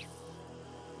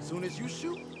 Soon as you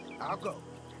shoot, I'll go.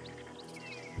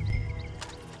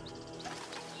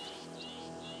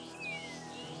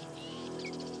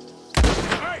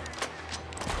 Hey!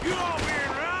 You over here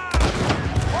and ride!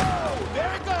 Whoa!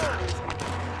 There it goes!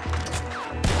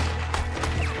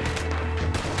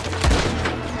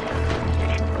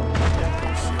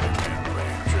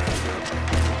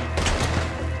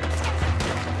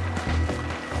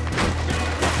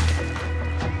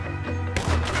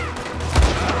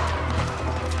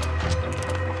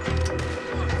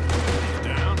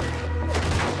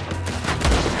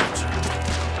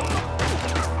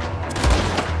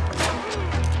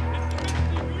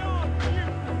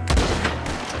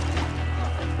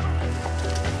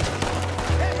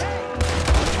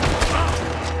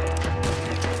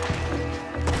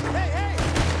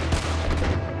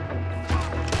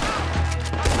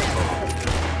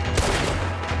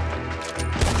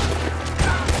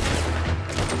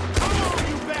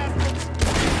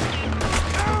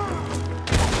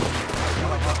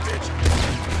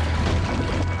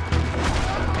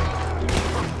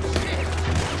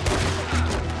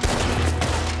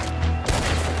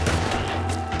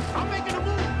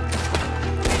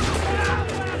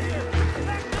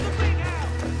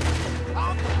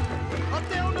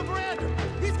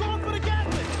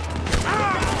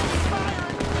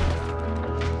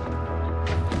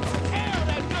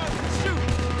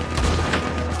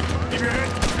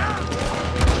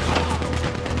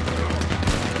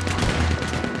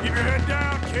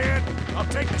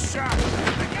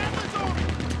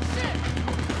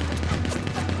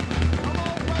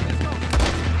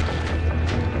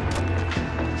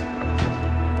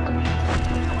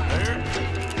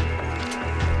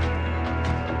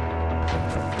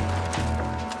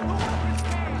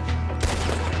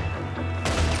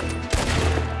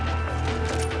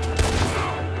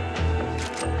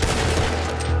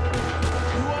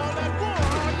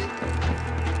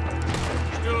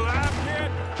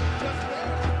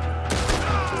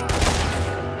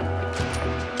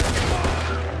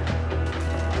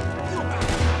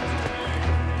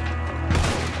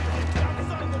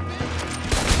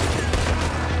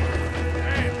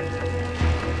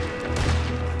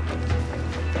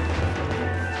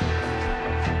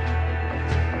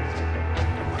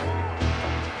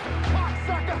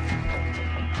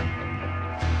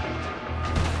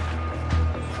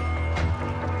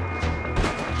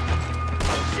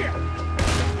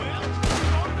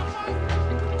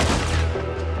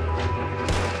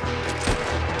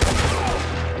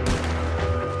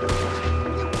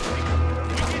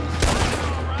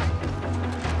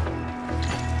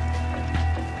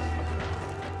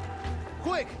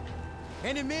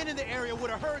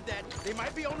 heard that. They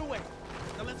might be on the way.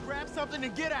 Now let's grab something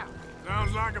and get out.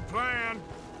 Sounds like a plan.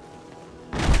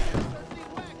 Search these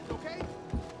wagons, okay?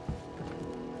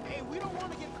 Hey, we don't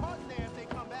want to get caught in there if they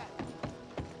come back.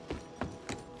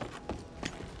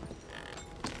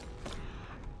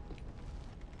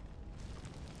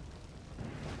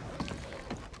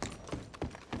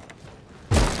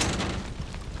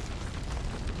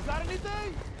 You got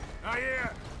anything? Not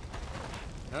yet.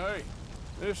 Hey,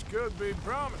 this could be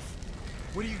promised.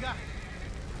 What do you got?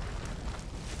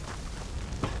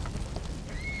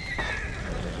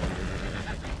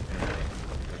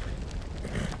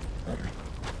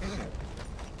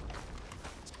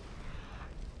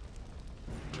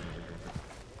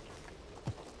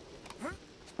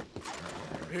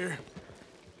 Here.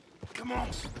 Come on.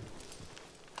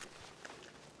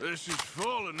 This is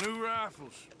full of new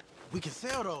rifles. We can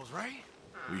sell those, right?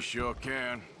 We sure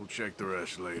can. We'll check the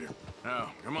rest later.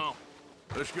 Now, come on.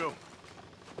 Let's go.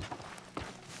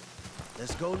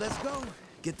 Let's go, let's go.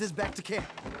 Get this back to camp.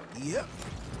 Yep.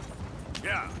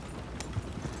 Yeah.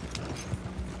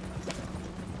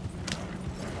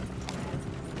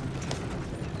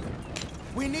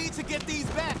 We need to get these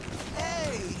back.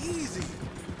 Hey, easy.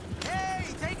 Hey,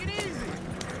 take it easy.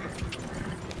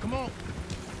 Come on.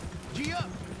 G up.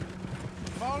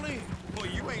 Fall in. Boy,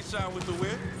 you ain't signed with the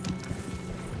whip.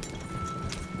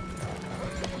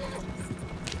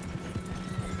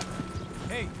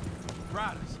 Hey,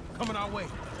 riders, coming our way.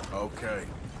 Okay.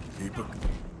 Keep it.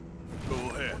 Go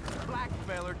ahead. Black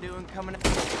feller doing coming out.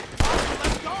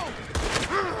 Let's go!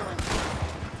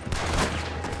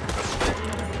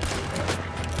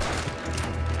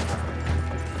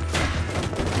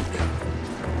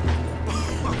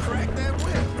 Crack that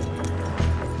whip.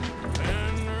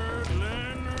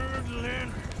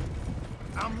 Leonard.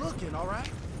 I'm looking, all right?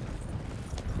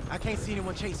 I can't see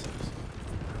anyone chasing us.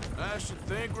 I should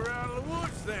think we're out of the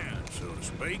woods then, so to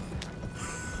speak.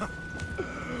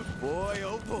 Boy,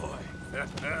 oh boy.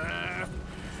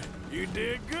 You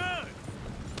did good.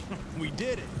 We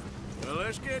did it. Well,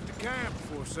 let's get to camp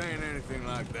before saying anything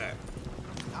like that.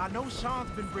 I know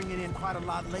Sean's been bringing in quite a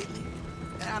lot lately,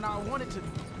 and I wanted to...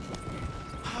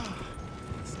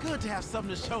 It's good to have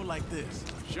something to show like this.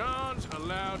 Sean's a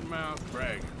loudmouth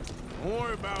bragger. Don't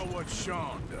worry about what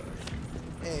Sean does.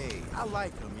 Hey, I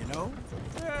like him, you know?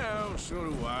 Yeah, well, so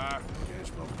do I.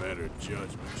 Against my better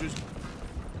judgment. Just,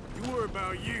 you worry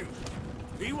about you.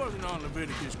 He wasn't on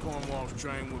Leviticus Cornwall's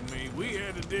train with me. We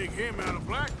had to dig him out of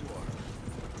Blackwater.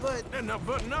 But...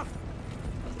 But nothing.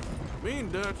 Me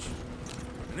and Dutch,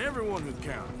 and everyone who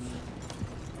counts,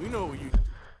 we know what you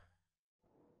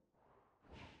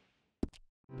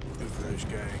do for this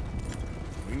gang.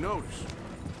 We notice.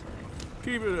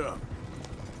 Keep it up.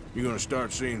 You're gonna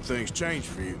start seeing things change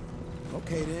for you.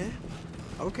 Okay, then.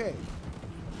 Okay.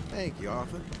 Thank you,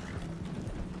 Arthur.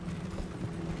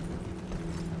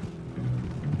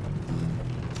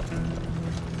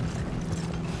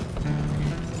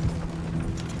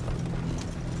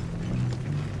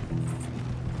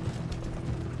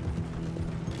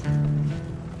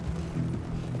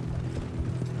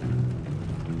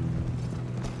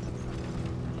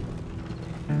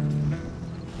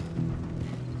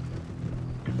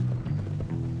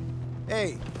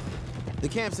 Hey, the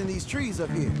camp's in these trees up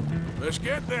here. Let's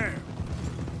get there.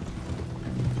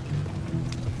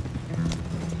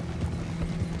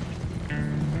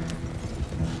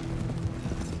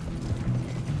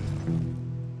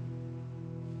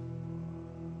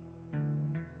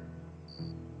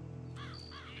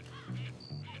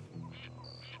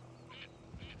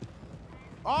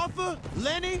 Arthur,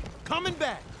 Lenny, coming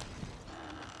back.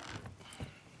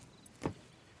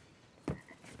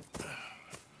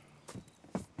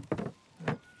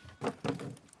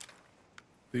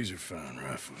 These are fine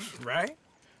rifles. Right?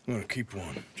 I'm gonna keep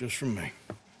one, just for me.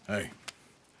 Hey,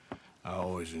 I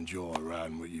always enjoy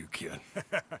riding with you, kid.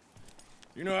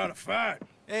 You know how to fight.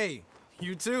 Hey,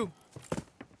 you too.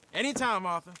 Anytime,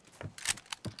 Arthur.